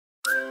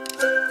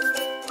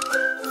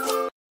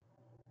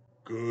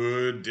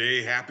Good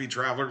day, happy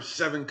travelers.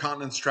 Seven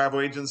Continents Travel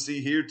Agency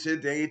here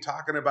today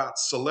talking about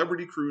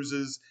celebrity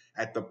cruises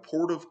at the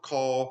port of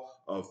call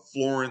of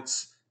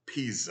Florence,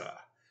 Pisa.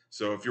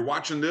 So if you're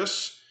watching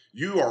this,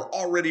 you are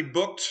already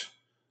booked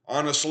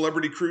on a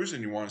celebrity cruise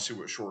and you want to see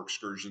what shore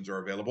excursions are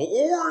available,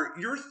 or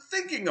you're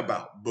thinking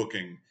about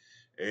booking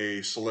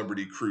a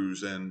celebrity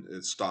cruise and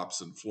it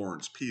stops in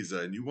Florence, Pisa,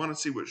 and you want to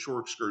see what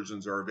shore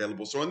excursions are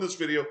available. So in this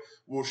video,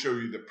 we'll show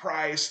you the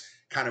price,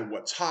 kind of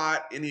what's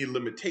hot, any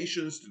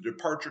limitations, the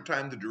departure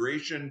time, the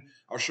duration.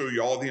 I'll show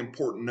you all the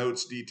important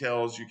notes,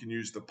 details. You can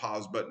use the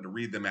pause button to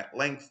read them at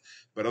length,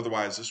 but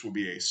otherwise this will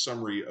be a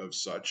summary of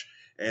such.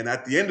 And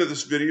at the end of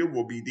this video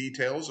will be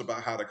details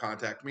about how to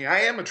contact me. I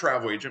am a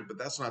travel agent, but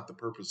that's not the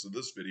purpose of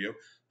this video.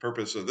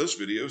 Purpose of this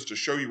video is to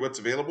show you what's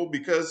available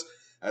because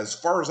as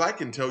far as I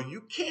can tell, you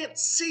can't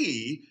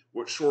see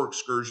what shore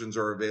excursions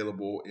are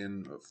available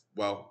in,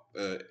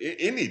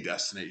 any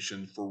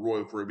destination for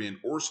Royal Caribbean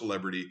or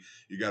Celebrity.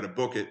 You got to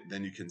book it,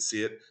 then you can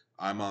see it.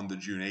 I'm on the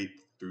June 8th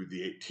through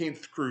the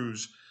 18th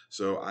cruise,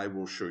 so I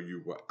will show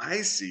you what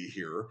I see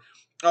here.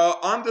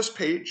 On this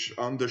page,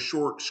 on the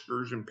shore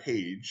excursion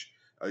page,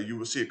 you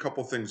will see a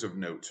couple things of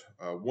note.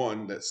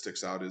 One that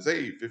sticks out is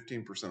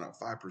 15% off,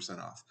 5%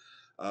 off.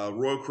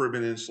 Royal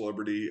Caribbean and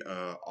Celebrity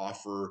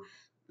offer,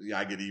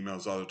 I get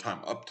emails all the time,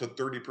 up to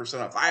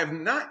 30% off. I have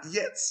not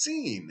yet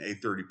seen a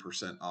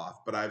 30%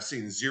 off, but I've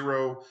seen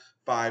 0,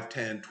 5,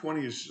 10,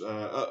 20s,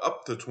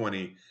 up to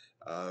 20.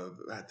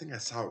 I think I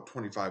saw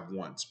 25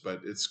 once,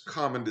 but it's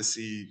common to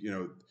see,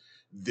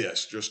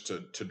 this just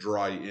to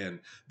draw you in.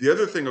 The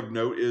other thing of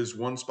note is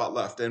one spot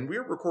left, and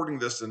we're recording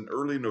this in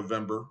early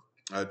November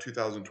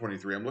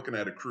 2023. I'm looking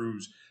at a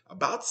cruise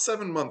about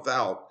 7 months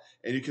out,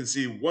 and you can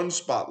see one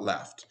spot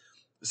left.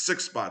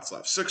 6 spots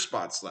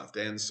left,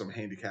 and some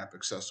handicap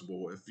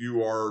accessible. If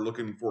you are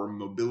looking for a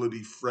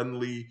mobility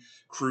friendly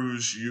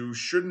cruise, you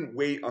shouldn't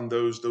wait on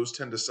those. Those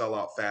tend to sell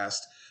out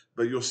fast,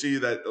 but you'll see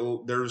that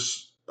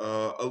there's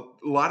a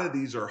lot of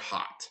these are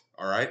hot.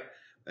 All right.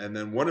 And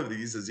then one of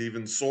these is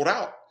even sold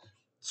out.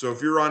 So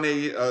if you're on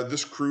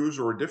this cruise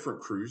or a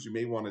different cruise, you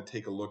may want to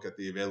take a look at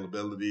the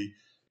availability.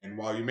 And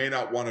while you may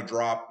not want to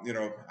drop,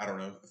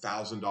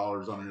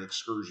 $1,000 on an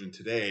excursion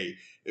today,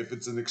 if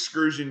it's an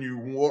excursion you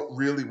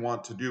really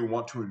want to do,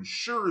 want to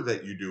ensure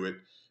that you do it,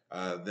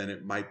 then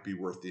it might be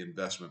worth the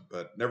investment.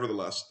 But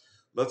nevertheless,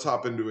 let's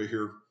hop into it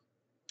here.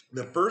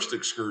 The first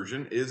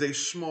excursion is a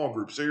small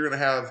group. So you're going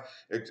to have,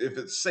 if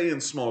it's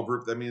saying small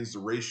group, that means the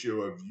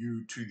ratio of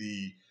you to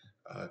the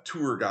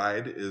tour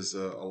guide is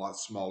a lot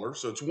smaller.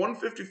 So it's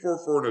 154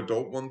 for an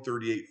adult,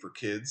 138 for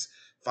kids.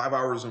 5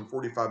 hours and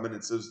 45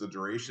 minutes is the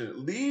duration. It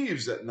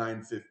leaves at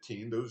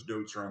 9:15. Those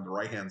notes are on the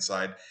right-hand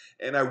side.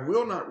 And I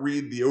will not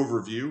read the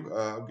overview.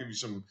 I'll give you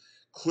some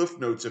cliff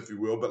notes, if you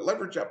will, but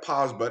leverage that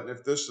pause button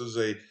if this is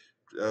a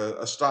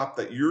stop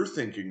that you're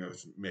thinking of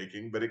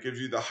making, but it gives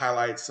you the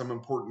highlights, some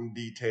important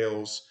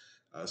details.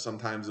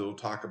 Sometimes it'll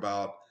talk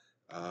about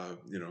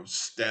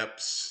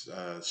steps,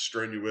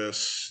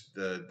 strenuous,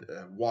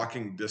 the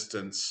walking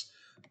distance.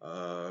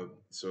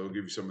 So it'll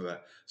give you some of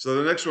that. So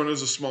the next one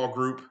is a small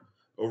group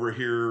over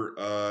here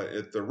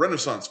at the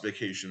Renaissance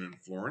Vacation in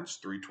Florence,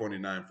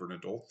 $329 for an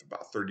adult,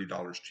 about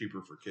 $30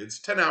 cheaper for kids.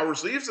 10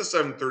 hours, leaves at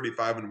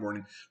 7:35 in the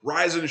morning.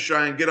 Rise and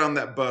shine, get on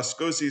that bus,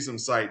 go see some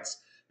sights,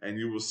 and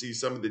you will see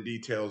some of the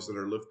details that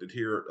are listed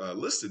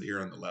here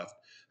on the left.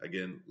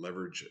 Again,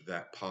 leverage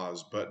that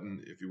pause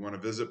button. If you want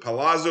to visit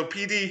Palazzo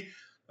PD,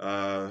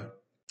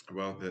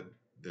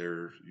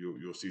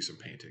 you'll see some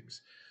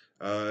paintings.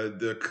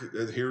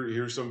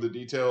 Here's some of the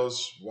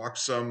details. Walk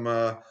some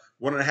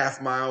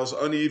 1.5 miles,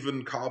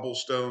 uneven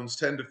cobblestones,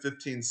 10 to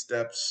 15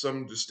 steps,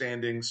 some to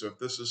standing. So if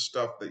this is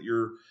stuff that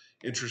you're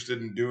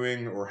interested in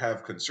doing or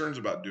have concerns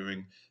about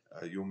doing,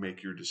 you'll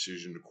make your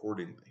decision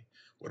accordingly.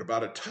 What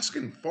about a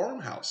Tuscan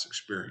farmhouse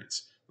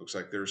experience? Looks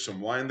like there's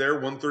some wine there.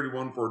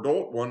 131 for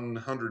adult,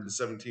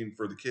 117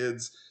 for the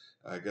kids.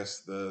 I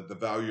guess the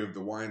value of the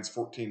wine's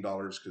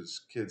 $14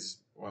 because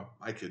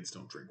my kids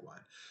don't drink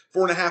wine.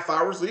 4.5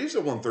 hours, leaves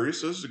at 1:30.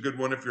 So this is a good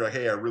one if you're like,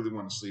 hey, I really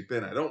want to sleep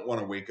in. I don't want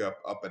to wake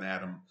up and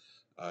at 'em.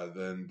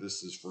 Then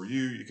this is for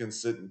you. You can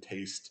sit and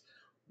taste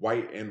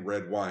white and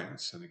red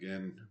wines. And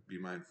again, be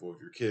mindful of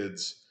your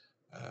kids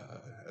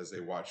as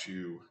they watch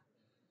you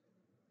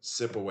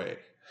sip away.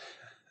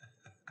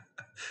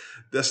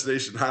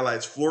 Destination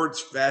highlights: Florence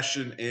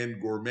fashion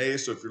and gourmet.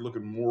 So if you're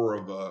looking more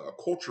of a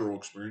cultural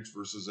experience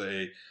versus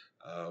a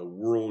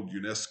World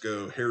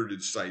UNESCO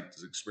Heritage Site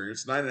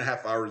experience,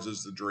 9.5 hours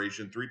is the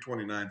duration.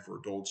 $329 for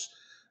adults,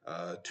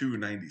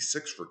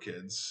 $296 for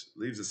kids.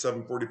 Leaves at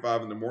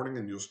 7:45 in the morning,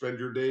 and you'll spend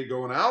your day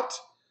going out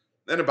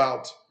and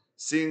about,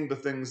 seeing the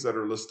things that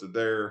are listed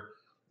there.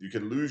 You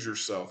can lose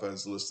yourself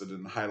as listed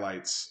in the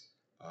highlights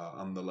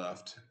on the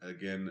left.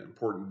 Again,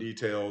 important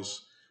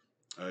details.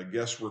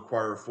 Guests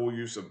require full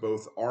use of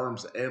both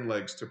arms and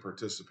legs to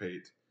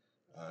participate.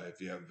 If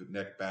you have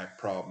neck back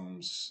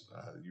problems,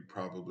 you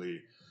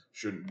probably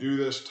shouldn't do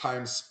this.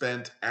 Time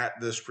spent at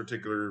this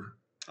particular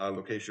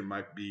location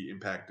might be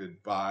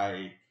impacted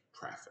by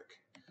traffic.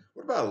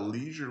 What about a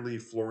leisurely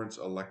Florence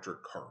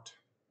electric cart?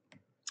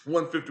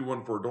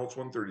 151 for adults,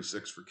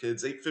 136 for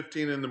kids,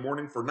 8:15 in the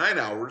morning for 9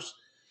 hours,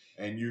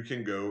 and you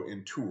can go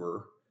and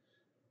tour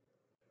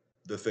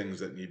the things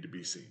that need to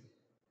be seen.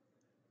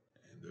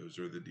 And those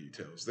are the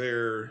details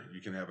there.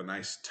 You can have a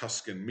nice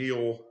Tuscan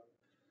meal.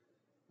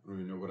 I don't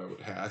even know what I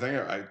would have.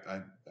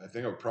 I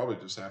think I would probably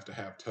just have to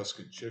have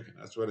Tuscan chicken.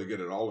 That's what I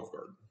get at Olive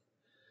Garden.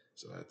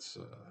 So that's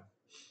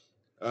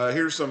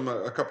here's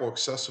a couple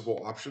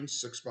accessible options.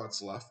 6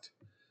 spots left.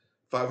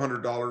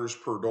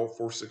 $500 per adult,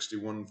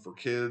 $461 for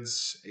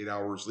kids. 8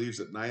 hours,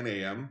 leaves at 9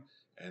 a.m.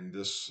 And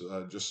this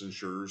just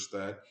ensures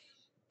that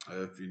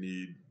if you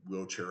need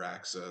wheelchair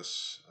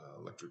access,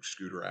 electric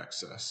scooter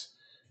access,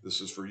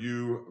 this is for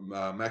you.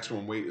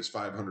 Maximum weight is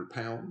 500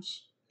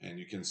 pounds. And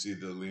you can see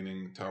the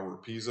Leaning Tower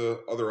of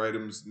Pisa. Other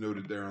items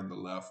noted there on the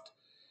left.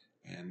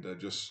 And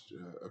just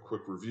a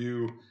quick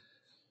review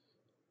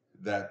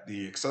that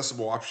the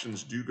accessible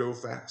options do go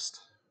fast.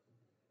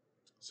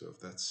 So if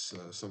that's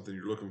something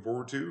you're looking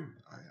forward to,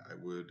 I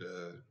would,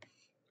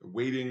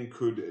 waiting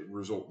could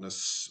result in a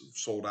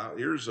sold out.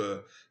 Here's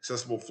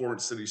accessible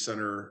Florence City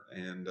Center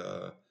and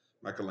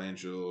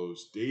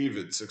Michelangelo's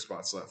David, 6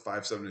 spots left,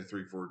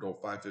 573 for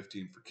adult,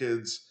 515 for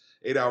kids.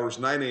 8 hours,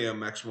 9 a.m.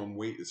 Maximum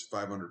weight is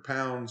 500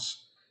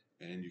 pounds.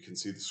 And you can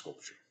see the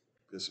sculpture.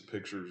 Get some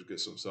pictures, get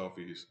some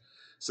selfies.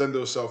 Send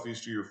those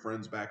selfies to your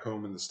friends back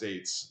home in the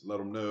States. Let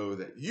them know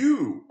that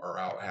you are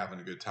out having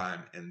a good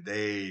time and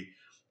they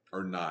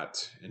are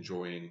not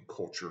enjoying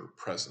culture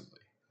presently.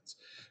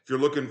 If you're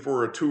looking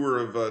for a tour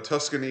of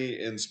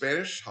Tuscany in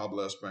Spanish,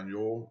 Habla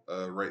Español,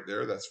 right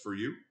there, that's for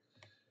you.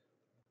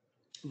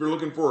 If you're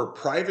looking for a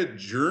private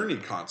journey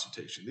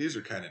consultation, these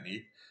are kind of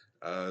neat.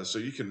 So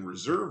you can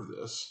reserve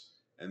this,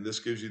 and this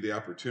gives you the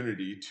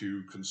opportunity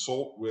to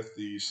consult with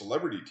the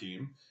celebrity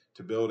team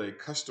to build a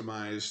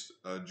customized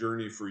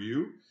journey for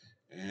you.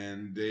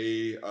 And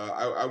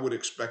I would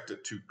expect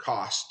it to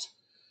cost,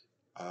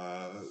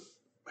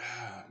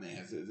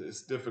 man,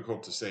 it's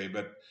difficult to say,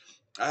 but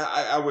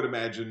I would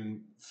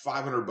imagine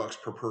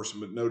 $500 per person,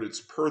 but note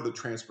it's per the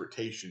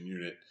transportation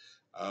unit.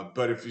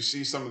 But if you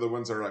see some of the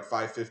ones that are like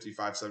 $550,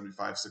 $575,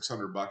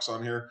 $600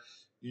 on here,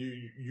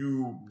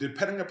 you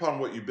depending upon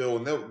what you bill,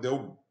 and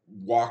they'll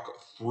walk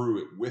through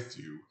it with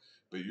you.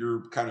 But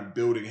you're kind of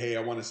building, hey,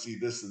 I want to see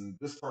this in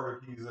this part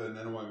of Pisa, and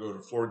then I want to go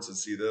to Florence and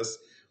see this.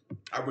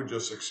 I would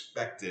just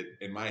expect it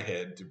in my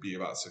head to be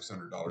about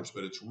 $600,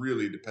 but it's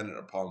really dependent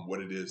upon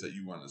what it is that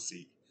you want to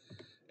see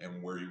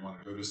and where you want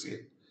to go to see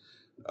it.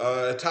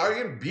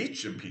 Italian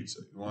beach in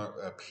Pisa. You want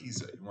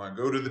Pisa? You want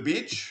to go to the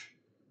beach?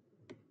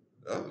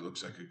 Oh, it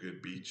looks like a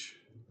good beach.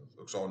 It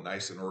looks all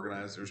nice and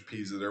organized. There's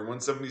Pisa there.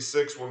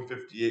 176,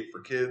 158 for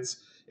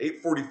kids.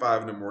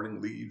 8:45 in the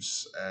morning.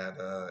 Leaves at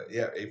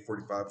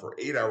 8:45 for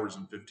 8 hours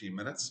and 15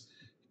 minutes.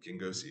 You can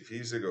go see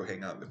Pisa. Go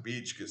hang out on the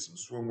beach. Get some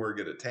swimwear.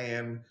 Get a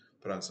tan.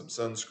 Put on some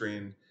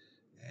sunscreen.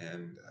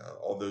 And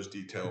all those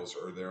details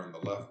are there on the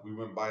left. We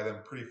went by them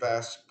pretty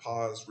fast.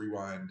 Pause,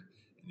 rewind,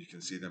 and you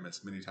can see them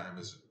as many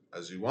times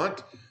as you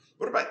want.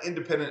 What about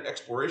independent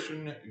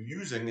exploration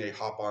using a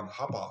hop-on,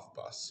 hop-off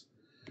bus?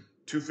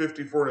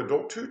 $250 for an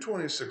adult,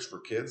 $226 for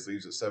kids.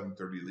 Leaves at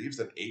 7:30. Leaves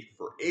at 8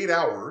 for 8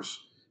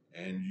 hours,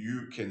 and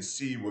you can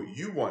see what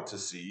you want to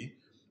see.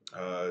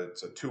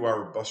 It's a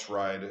 2-hour bus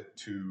ride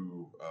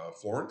to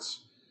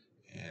Florence,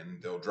 and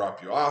they'll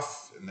drop you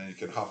off, and then you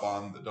can hop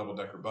on the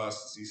double-decker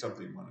bus, see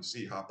something you want to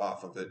see, hop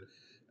off of it.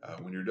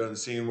 When you're done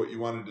seeing what you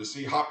wanted to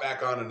see, hop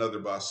back on another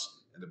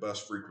bus, and the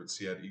bus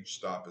frequency at each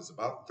stop is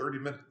about 30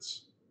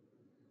 minutes.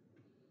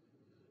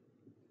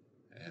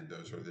 And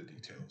those are the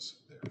details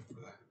there for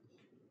that.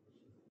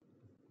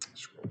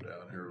 Scroll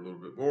down here a little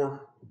bit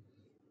more.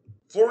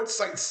 Florence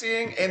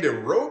sightseeing and a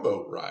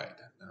rowboat ride.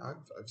 Now,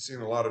 I've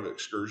seen a lot of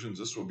excursions.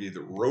 This will be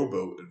the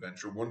rowboat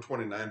adventure.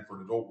 $129 for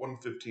an adult,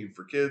 $115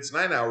 for kids.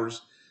 9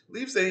 hours.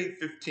 Leaves at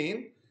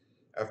 8:15.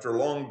 After a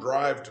long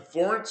drive to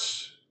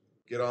Florence,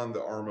 get on the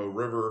Armo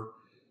River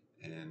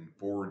and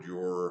board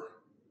your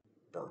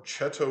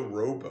Barchetto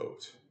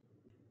rowboat.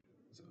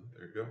 So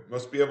there you go.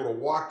 Must be able to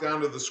walk down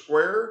to the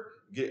square,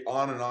 get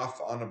on and off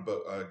on a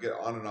boat, get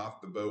on and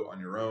off the boat on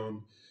your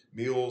own.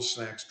 Meals,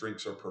 snacks,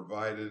 drinks are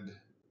provided,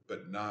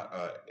 but not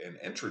and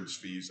entrance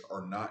fees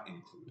are not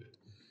included.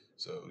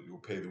 So you'll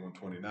pay the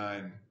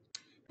 $129.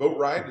 Boat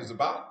ride is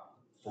about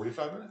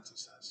 45 minutes, it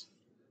says.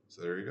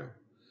 So there you go.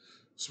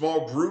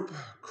 Small group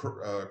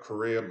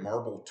Correa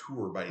Marble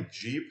Tour by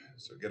Jeep.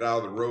 So get out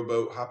of the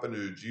rowboat, hop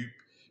into a Jeep.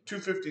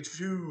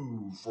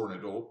 $252 for an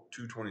adult,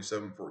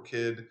 $227 for a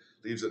kid.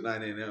 Leaves at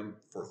 9 a.m.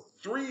 for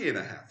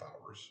 3.5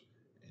 hours.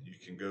 And you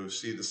can go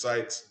see the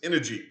sights in a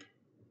Jeep,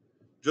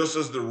 just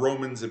as the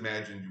Romans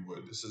imagined you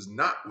would. This is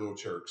not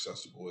wheelchair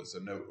accessible. It's a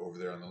note over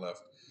there on the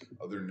left.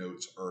 Other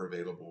notes are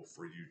available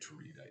for you to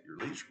read at your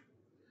leisure.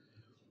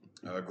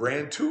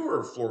 Grand tour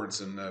of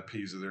Florence and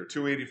Pisa there.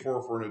 $284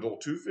 for an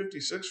adult,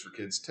 $256 for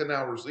kids. 10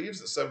 hours,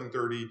 leaves at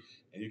 7:30,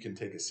 and you can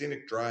take a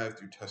scenic drive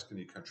through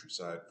Tuscany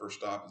countryside. First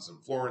stop is in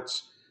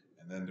Florence,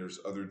 and then there's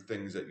other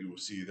things that you will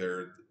see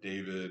there.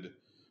 David,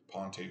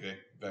 Ponte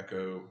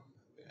Vecchio,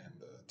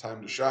 and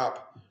Time to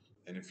Shop.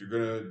 And if you're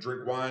going to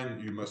drink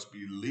wine, you must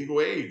be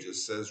legal age. It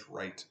says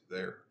right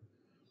there.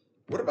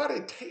 What about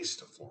a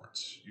taste of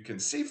Florence? You can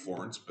see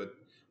Florence, but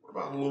what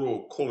about a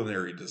little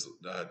culinary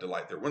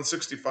delight there?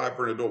 165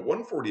 for an adult,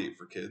 148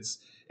 for kids,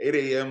 8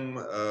 a.m.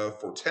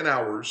 For 10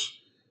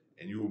 hours,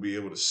 and you will be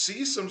able to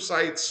see some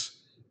sights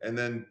and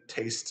then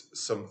taste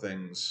some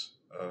things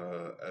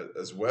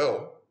as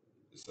well,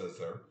 it says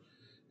there.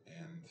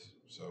 And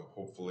so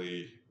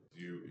hopefully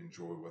you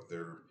enjoy what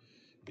there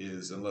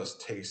is, unless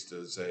taste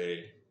is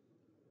a,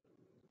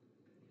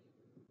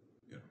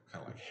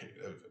 kind of like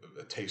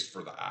a taste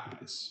for the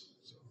eyes.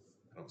 So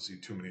I don't see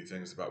too many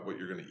things about what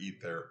you're going to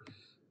eat there,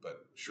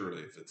 but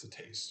surely if it's a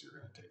taste, you're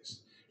going to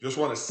taste. You just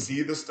want to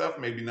see the stuff,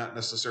 maybe not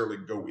necessarily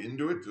go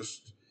into it,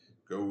 just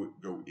go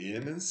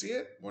in and see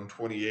it.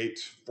 128,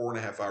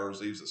 4.5 hours,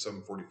 leaves at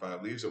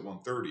 7:45, leaves at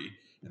 1:30,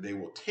 and they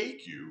will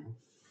take you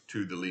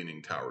to the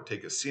Leaning Tower,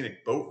 take a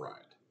scenic boat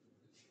ride.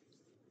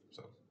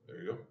 So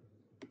there you go.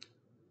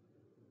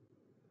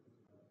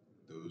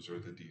 Those are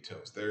the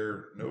details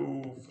there.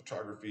 No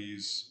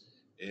photographies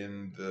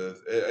in the.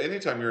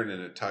 Anytime you're in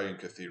an Italian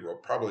cathedral,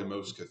 probably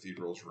most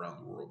cathedrals around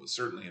the world, but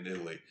certainly in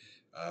Italy,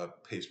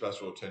 pay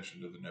special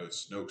attention to the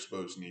notes. No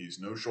exposed knees,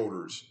 no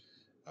shoulders,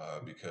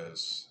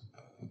 because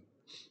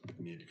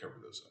you need to cover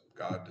those up.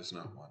 God does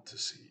not want to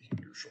see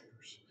your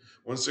shoulders.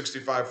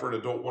 165 for an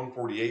adult,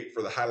 148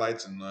 for the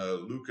highlights and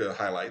Luca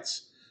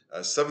highlights.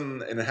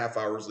 7.5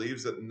 hours,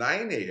 leaves at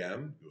 9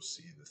 a.m. You'll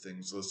see the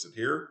things listed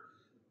here.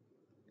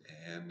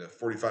 And a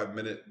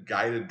 45-minute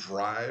guided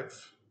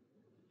drive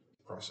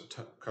across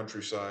the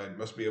countryside.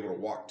 Must be able to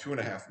walk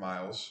 2.5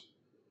 miles.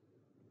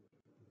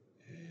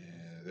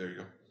 And there you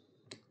go.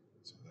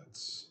 So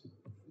that's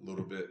a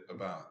little bit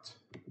about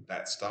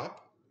that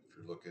stop, if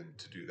you're looking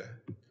to do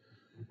that.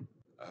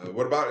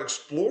 What about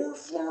Explore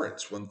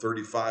Florence?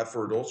 135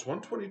 for adults,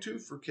 122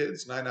 for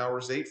kids, 9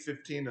 hours,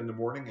 8:15 in the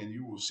morning, and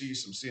you will see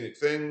some scenic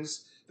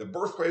things. The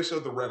birthplace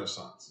of the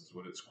Renaissance is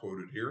what it's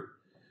quoted here.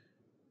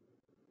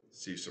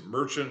 See some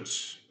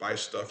merchants, buy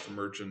stuff from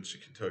merchants.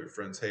 You can tell your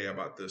friends, hey, how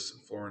about this in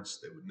Florence?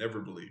 They would never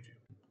believe you.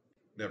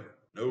 Never.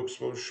 No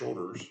exposed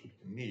shoulders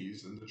and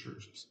knees in the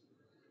churches.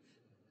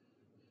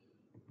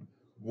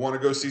 Want to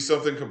go see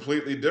something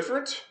completely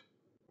different?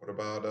 What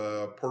about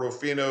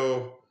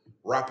Portofino,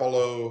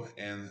 Rapallo,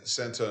 and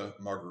Santa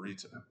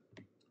Margherita?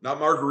 Not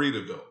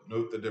Margaritaville.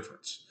 Note the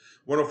difference.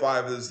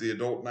 105 is the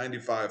adult,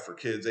 95 for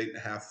kids, 8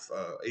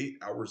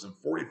 hours and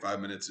 45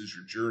 minutes is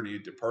your journey,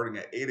 departing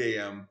at 8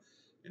 a.m.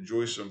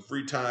 Enjoy some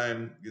free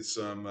time, get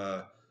some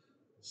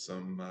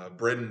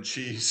bread and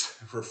cheese,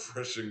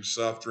 refreshing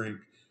soft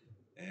drink,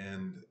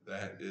 and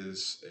that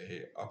is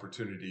a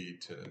opportunity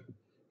to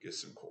get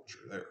some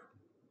culture there.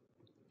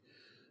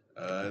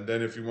 And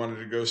then if you wanted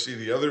to go see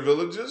the other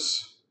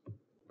villages,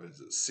 what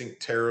is it, Cinque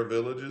Terre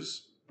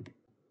villages,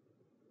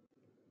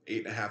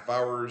 8.5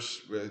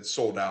 hours. It's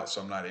sold out,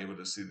 so I'm not able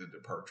to see the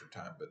departure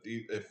time. But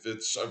if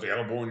it's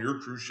available on your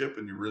cruise ship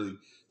and you're really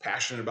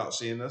passionate about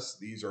seeing this,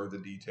 these are the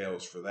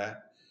details for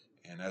that.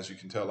 And as you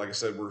can tell, like I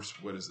said, we're,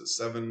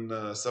 7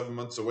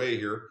 months away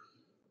here,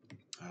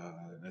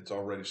 and it's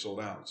already sold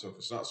out. So if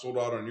it's not sold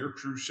out on your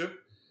cruise ship,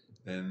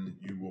 then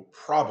you will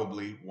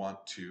probably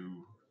want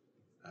to,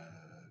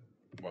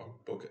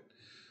 book it.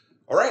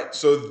 All right,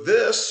 so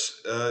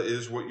this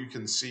is what you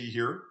can see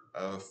here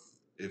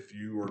if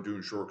you are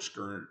doing short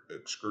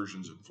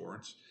excursions in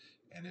Florence.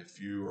 And if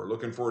you are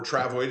looking for a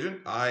travel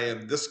agent, I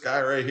am this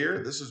guy right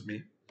here. This is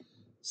me.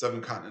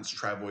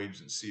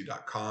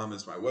 7continentstravelagency.com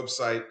is my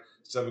website.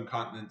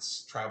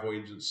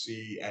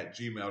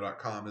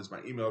 7continentstravelagency@gmail.com is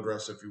my email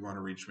address if you want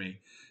to reach me.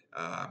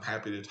 I'm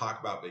happy to talk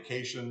about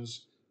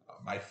vacations.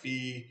 My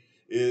fee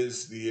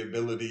is the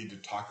ability to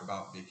talk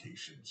about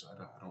vacations. I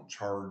don't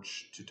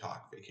charge to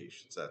talk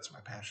vacations. That's my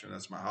passion.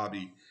 That's my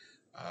hobby.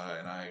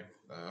 And I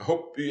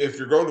hope if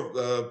you're going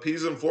to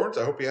Pisa and Florence,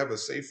 I hope you have a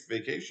safe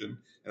vacation.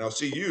 And I'll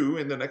see you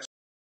in the next